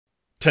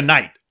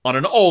Tonight, on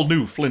an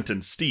all-new Flint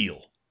and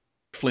Steel.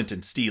 Flint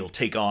and Steel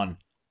take on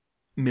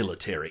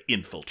military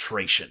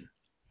infiltration.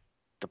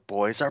 The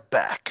boys are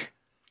back.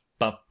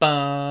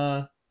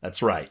 Ba-ba.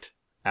 That's right.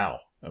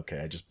 Ow.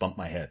 Okay, I just bumped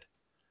my head.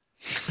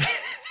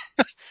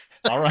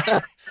 All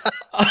right.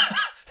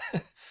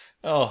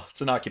 Oh,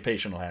 it's an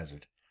occupational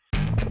hazard.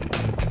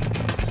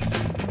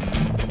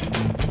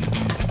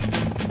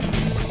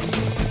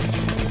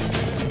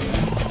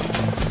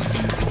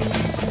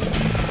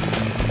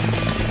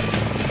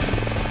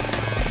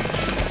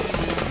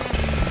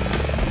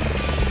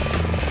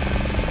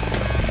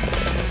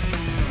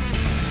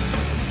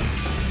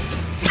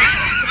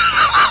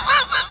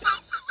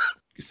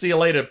 See you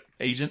later,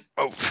 Agent.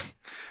 Oh,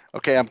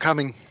 okay, I'm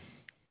coming.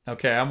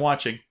 Okay, I'm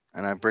watching.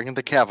 And I'm bringing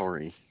the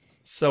cavalry.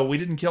 So we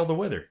didn't kill the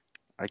Wither.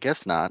 I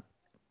guess not.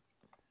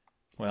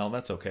 Well,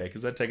 that's okay,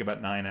 because that'd take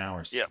about 9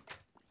 hours. Yep.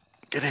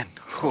 Get in.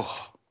 Whew.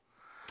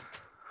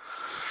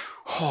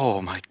 Oh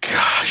my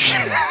gosh.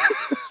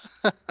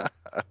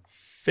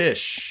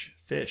 Fish.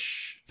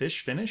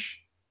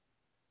 Finish?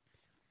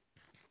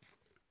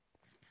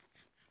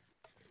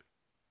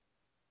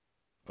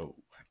 Oh,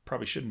 I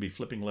probably shouldn't be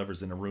flipping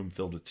levers in a room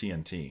filled with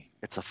TNT.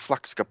 It's a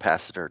flux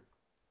capacitor.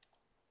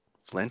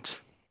 Flint.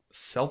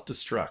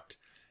 Self-destruct.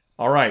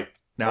 All right.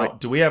 Now, Wait.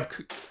 do we have...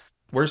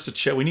 Where's the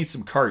chat? We need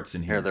some carts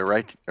in here. Here, they're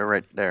right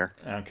there.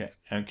 Okay.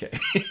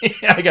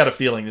 I got a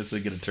feeling this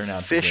is going to turn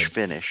out Fish good.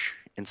 finish.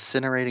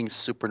 Incinerating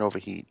supernova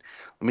heat.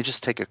 Let me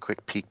just take a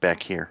quick peek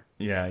back here.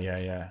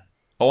 Yeah.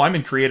 Oh, I'm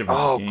in creative.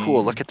 Oh,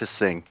 cool. Look at this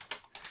thing.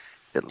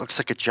 It looks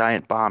like a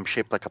giant bomb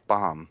shaped like a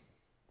bomb.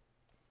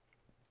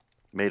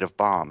 Made of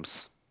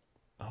bombs.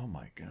 Oh,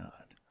 my God.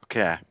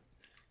 Okay.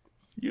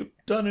 You've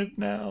done it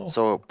now.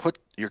 So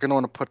you're going to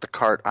want to put the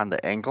cart on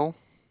the angle.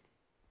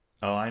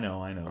 Oh, I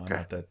know. Okay. I'm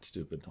not that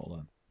stupid. Hold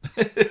on.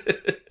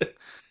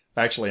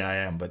 Actually, I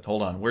am, but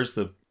hold on.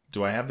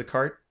 Do I have the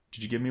cart?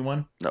 Did you give me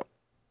one? No.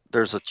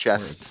 There's a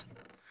chest.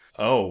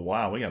 Oh,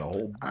 wow. We got a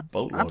whole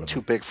boatload of them. I'm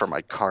too big for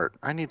my cart.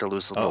 I need to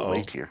lose a little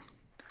weight here.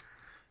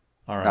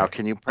 All right. Now,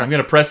 can you press... I'm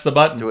going to press the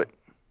button. Do it.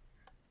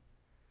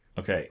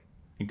 Okay.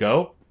 You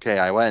go? Okay,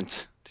 I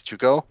went. Did you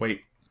go?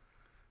 Wait.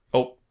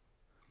 Oh.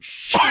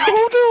 Shit.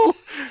 Oh,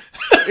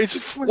 no!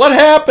 Agent Flint. What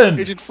happened?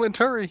 Agent Flint,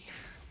 hurry.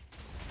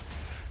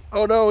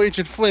 Oh, no,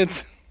 Agent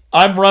Flint.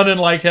 I'm running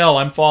like hell.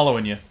 I'm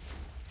following you.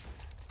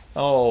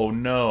 Oh,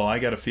 no. I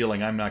got a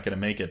feeling I'm not going to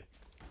make it.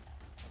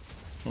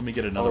 Let me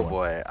get another one. Oh,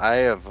 boy. I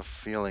have a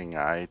feeling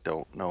I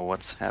don't know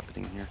what's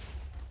happening here.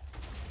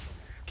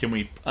 Can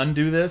we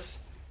undo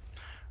this?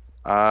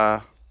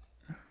 My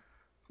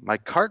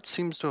cart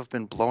seems to have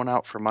been blown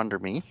out from under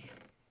me.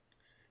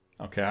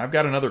 Okay, I've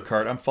got another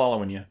cart. I'm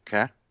following you.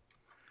 Okay.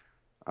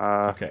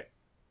 Okay.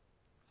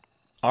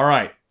 All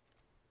right.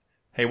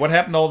 Hey, what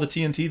happened to all the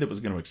TNT that was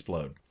going to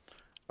explode?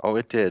 Oh,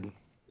 it did.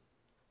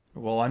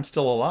 Well, I'm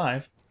still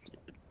alive.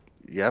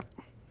 Yep.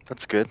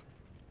 That's good.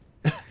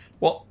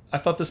 Well, I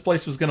thought this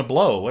place was going to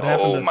blow. What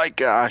happened? Oh, my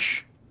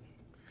gosh.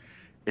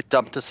 It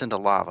dumped us into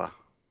lava.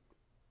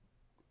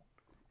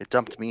 It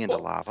dumped me into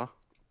lava.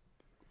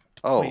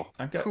 Oh, wait,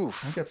 I've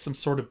got some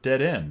sort of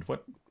dead end.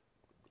 What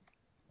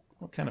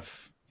kind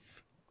of...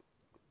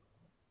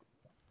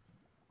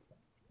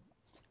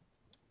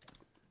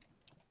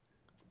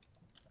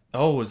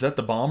 Oh, is that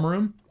the bomb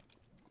room?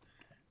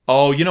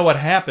 Oh, you know what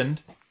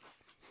happened?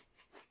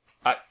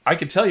 I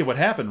can tell you what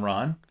happened,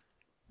 Ron.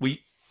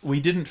 We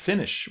didn't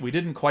finish. We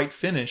didn't quite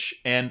finish,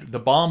 and the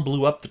bomb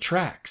blew up the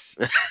tracks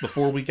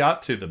before we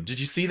got to them. Did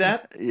you see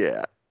that?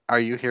 Yeah. Are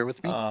you here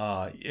with me?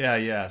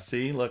 Yeah.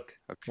 See, look,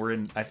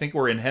 okay. I think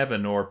we're in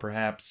heaven, or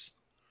perhaps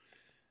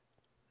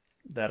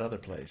that other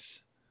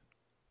place.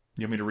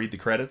 You want me to read the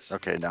credits?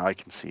 Okay, now I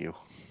can see you.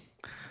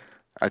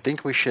 I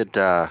think we should,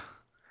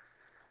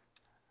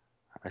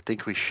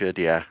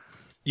 yeah.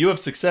 You have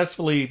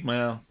successfully,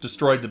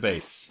 destroyed the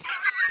base.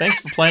 Thanks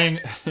for playing.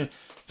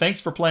 Thanks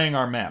for playing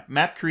our map.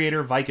 Map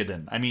creator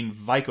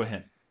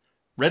Vicohen.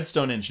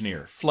 Redstone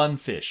engineer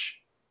Flunfish.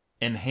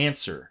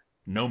 Enhancer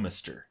No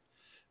Mister.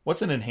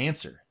 What's an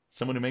enhancer?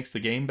 Someone who makes the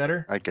game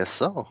better? I guess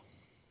so.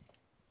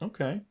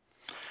 Okay.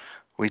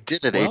 We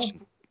did it,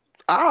 Agent.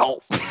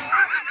 Ow!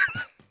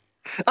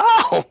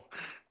 Ow!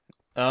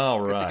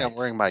 All right. I think I'm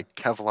wearing my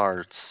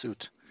Kevlar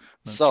suit.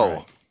 That's so,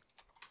 right.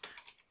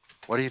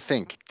 What do you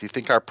think? Do you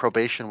think our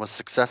probation was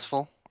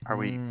successful? Are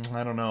we?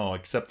 I don't know.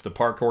 Except the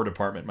parkour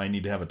department might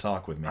need to have a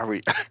talk with me.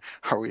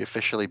 Are we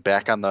officially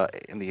back in the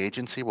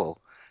agency?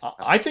 Well,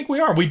 I think we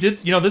are. We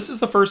did. You know, this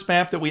is the first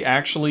map that we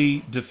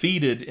actually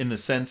defeated in the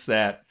sense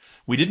that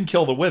we didn't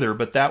kill the Wither,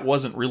 but that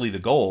wasn't really the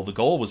goal. The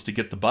goal was to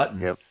get the button.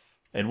 Yep.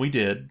 And we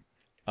did.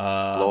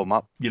 Blow them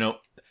up. You know,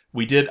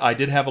 we did. I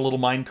did have a little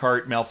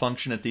minecart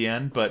malfunction at the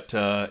end, but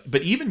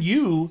even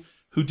you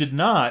who did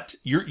not,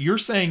 you're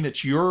saying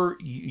that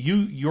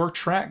your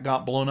track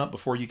got blown up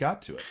before you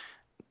got to it.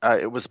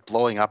 It was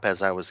blowing up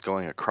as I was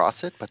going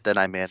across it, but then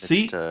I managed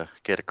to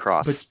get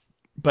across.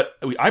 But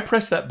I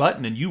pressed that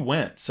button and you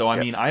went. So, I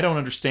mean, I don't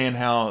understand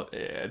how...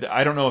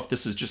 I don't know if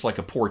this is just like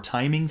a poor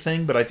timing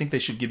thing, but I think they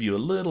should give you a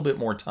little bit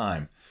more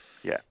time.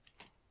 Yeah.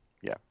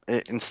 Yeah.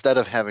 Instead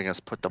of having us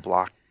put the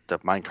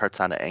minecarts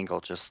on an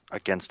angle, just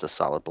against a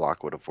solid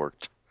block would have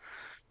worked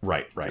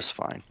Right, right, just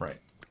fine. right.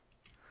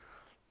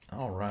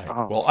 All right.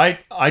 Oh. Well,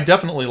 I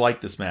definitely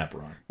like this map,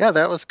 Ron. Yeah,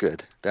 that was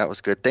good. That was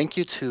good. Thank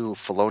you to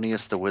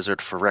Felonious the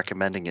Wizard for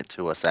recommending it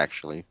to us,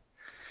 actually.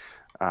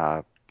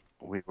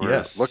 We were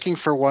Yes. looking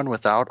for one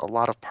without a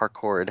lot of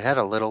parkour. It had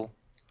a little,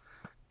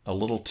 A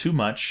little too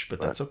much,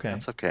 but that's okay.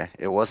 that's okay.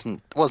 It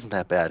wasn't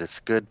that bad. It's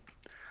good.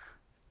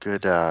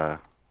 Good.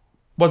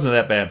 Wasn't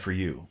that bad for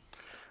you?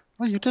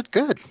 Well, you did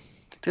good.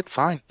 You did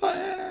fine.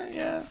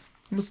 Yeah, it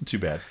wasn't too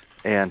bad.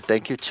 And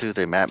thank you to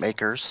the map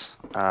makers.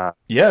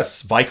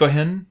 Yes,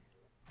 Vicohen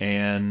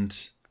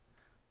and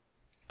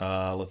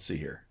let's see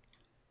here.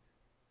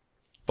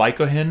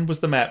 Vicohen was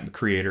the map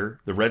creator.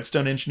 The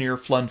redstone engineer,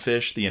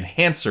 Flunfish. The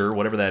enhancer,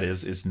 whatever that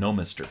is No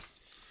Mister.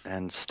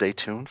 And stay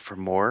tuned for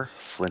more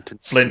Flint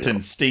and Steel. Flint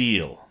and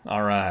Steel.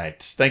 All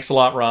right. Thanks a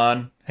lot,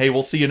 Ron. Hey,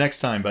 we'll see you next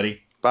time,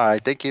 buddy. Bye.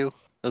 Thank you.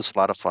 It was a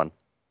lot of fun.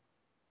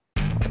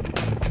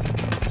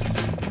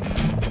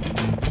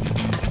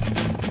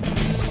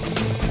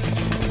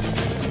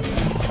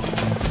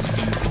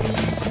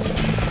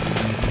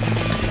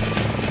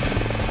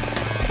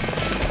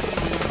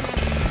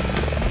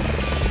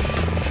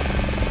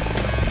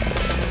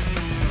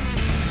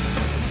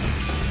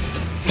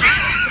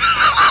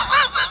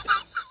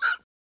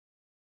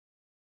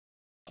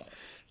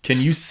 Can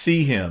you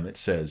see him? It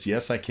says.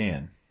 Yes, I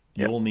can.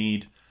 Yep. You'll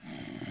need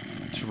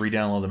to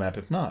re-download the map.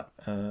 If not,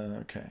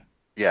 okay.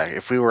 Yeah,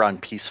 if we were on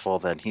peaceful,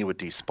 then he would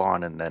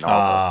despawn, and then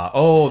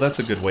Oh, that's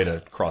a good way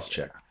to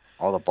cross-check.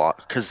 all the boss,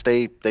 because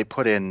they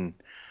put in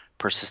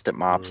persistent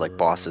mobs like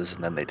bosses,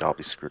 and then they'd all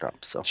be screwed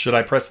up. So Should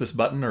I press this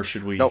button, or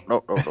should we? no.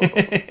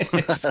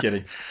 Just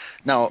kidding.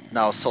 Now,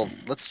 so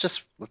let's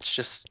just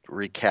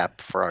recap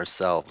for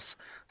ourselves.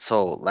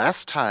 So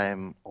last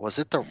time it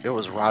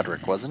was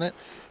Rodrick, wasn't it?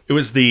 It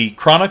was the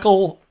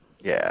Chronicle.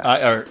 Yeah.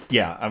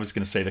 I was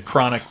going to say the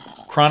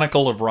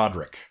Chronicle of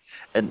Rodrick.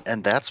 And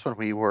that's when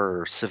we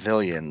were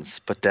civilians,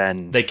 but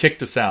then They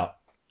kicked us out.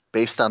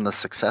 based on the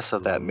success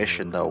of that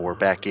mission, though, we're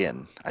back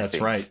in. I That's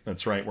think. right.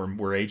 That's right.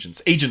 We're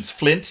agents. Agents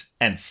Flint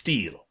and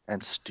Steel.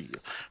 And Steel.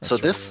 So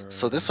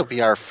this will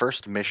be our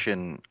first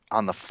mission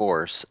on the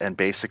Force, and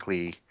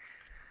basically,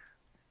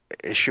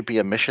 it should be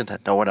a mission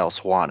that no one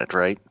else wanted,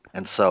 right?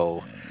 And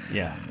so,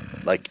 Yeah.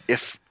 like,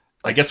 if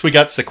I guess we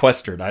got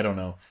sequestered. I don't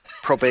know.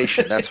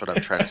 probation, that's what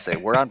I'm trying to say.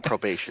 We're on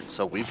probation,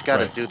 so we've got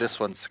Right. to do this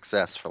one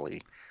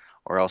successfully,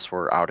 or else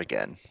we're out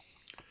again.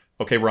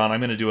 Okay, Ron,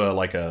 I'm going to do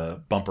a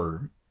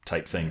bumper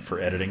type thing for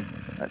editing.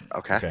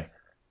 Okay. Okay.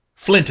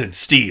 Flint and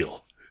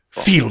Steel.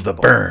 Feel the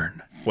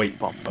burn. Wait.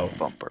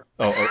 Bumper.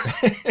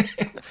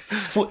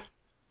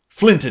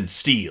 Flint and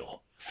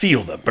Steel.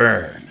 Feel the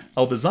burn.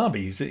 Oh, the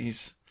zombie.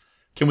 He's.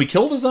 Can we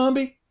kill the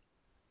zombie?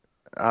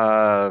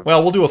 Well,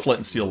 we'll do a Flint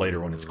and Steel later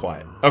when it's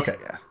quiet. Okay.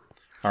 Yeah.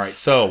 All right.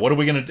 So, what are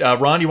we gonna?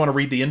 Ron, you want to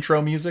read the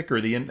intro music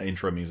or the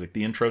intro music?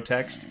 The intro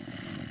text.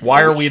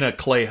 Why are we in a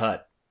clay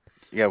hut?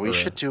 Yeah, we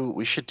should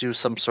do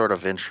some sort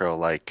of intro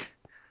like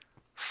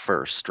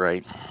first,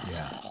 right?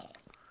 Yeah.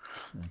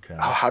 Okay.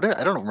 Oh, I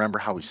don't remember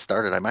how we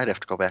started. I might have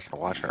to go back and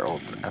watch our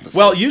old episode.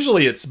 Well,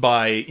 usually it's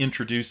by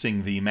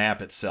introducing the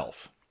map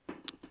itself,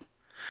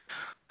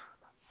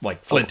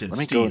 like Flint and let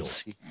me Steel go and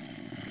see.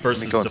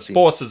 versus go the and see.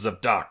 forces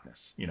of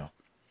darkness. You know.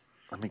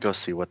 Let me go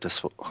see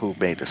who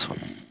made this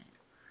one.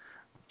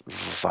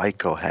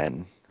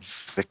 Vicohen,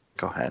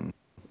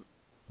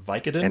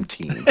 Vicodin? and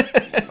team.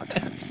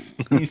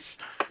 He's.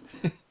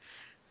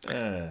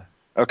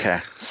 Okay,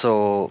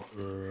 so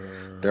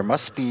there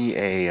must be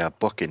a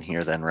book in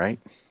here then, right?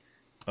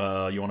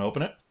 You want to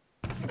open it?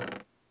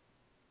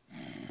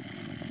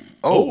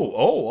 Oh.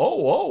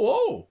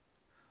 Oh.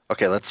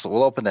 Okay,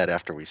 we'll open that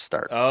after we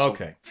start.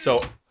 Okay,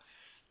 so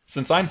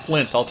since I'm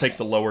Flint, I'll take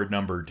the lower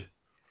numbered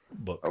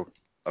book.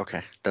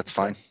 Okay, that's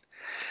fine.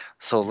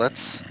 So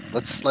let's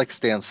like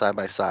stand side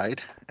by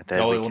side. And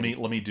then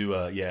let me do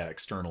a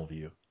external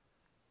view.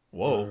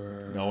 Whoa!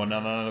 No,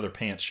 another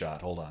pants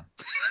shot. Hold on.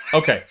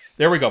 Okay,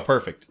 there we go.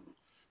 Perfect.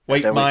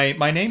 Wait,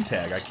 my name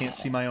tag. I can't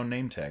see my own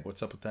name tag.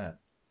 What's up with that?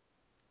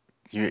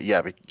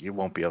 But you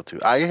won't be able to.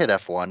 I hit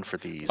F1 for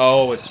these.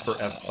 Oh, it's for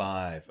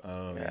F5.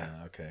 Oh yeah.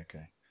 Okay.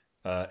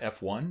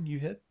 F1 you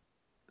hit?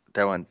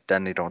 That one.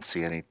 Then you don't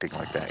see anything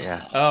like that.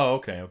 Yeah. Oh,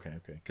 okay.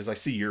 Because I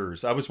see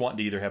yours. I was wanting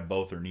to either have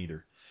both or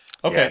neither.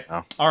 Okay. Yeah,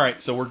 no. All right.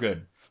 So we're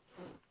good.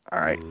 All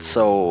right.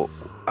 So,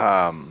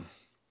 I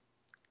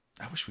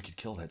wish we could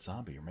kill that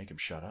zombie or make him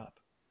shut up.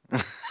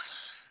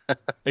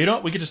 You know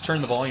what? We could just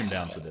turn the volume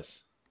down for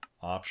this.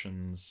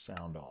 Options,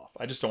 sound off.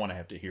 I just don't want to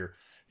have to hear.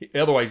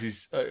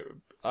 Otherwise,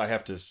 I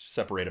have to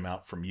separate him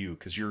out from you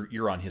because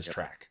you're on his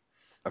track.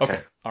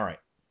 Okay. All right.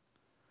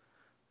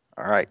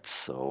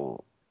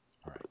 So,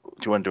 do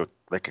you want to do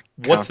a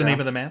What's the name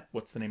of the map?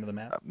 What's the name of the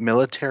map?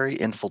 Military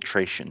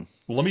Infiltration.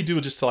 Well, let me do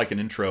just like an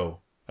intro.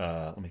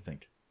 Let me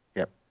think.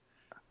 Yep.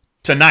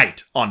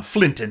 Tonight on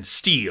Flint and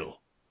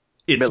Steel,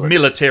 it's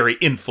military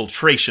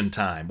infiltration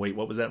time. Wait,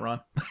 what was that, Ron?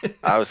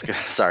 I was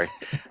sorry.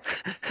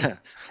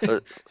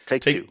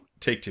 Take two.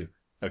 Take two.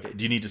 Okay.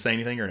 Do you need to say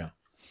anything or no?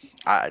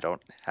 I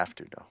don't have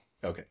to,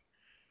 no. Okay.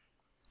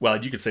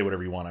 Well, you could say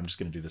whatever you want. I'm just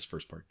going to do this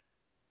first part.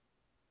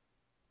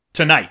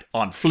 Tonight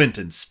on Flint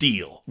and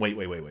Steel. Wait.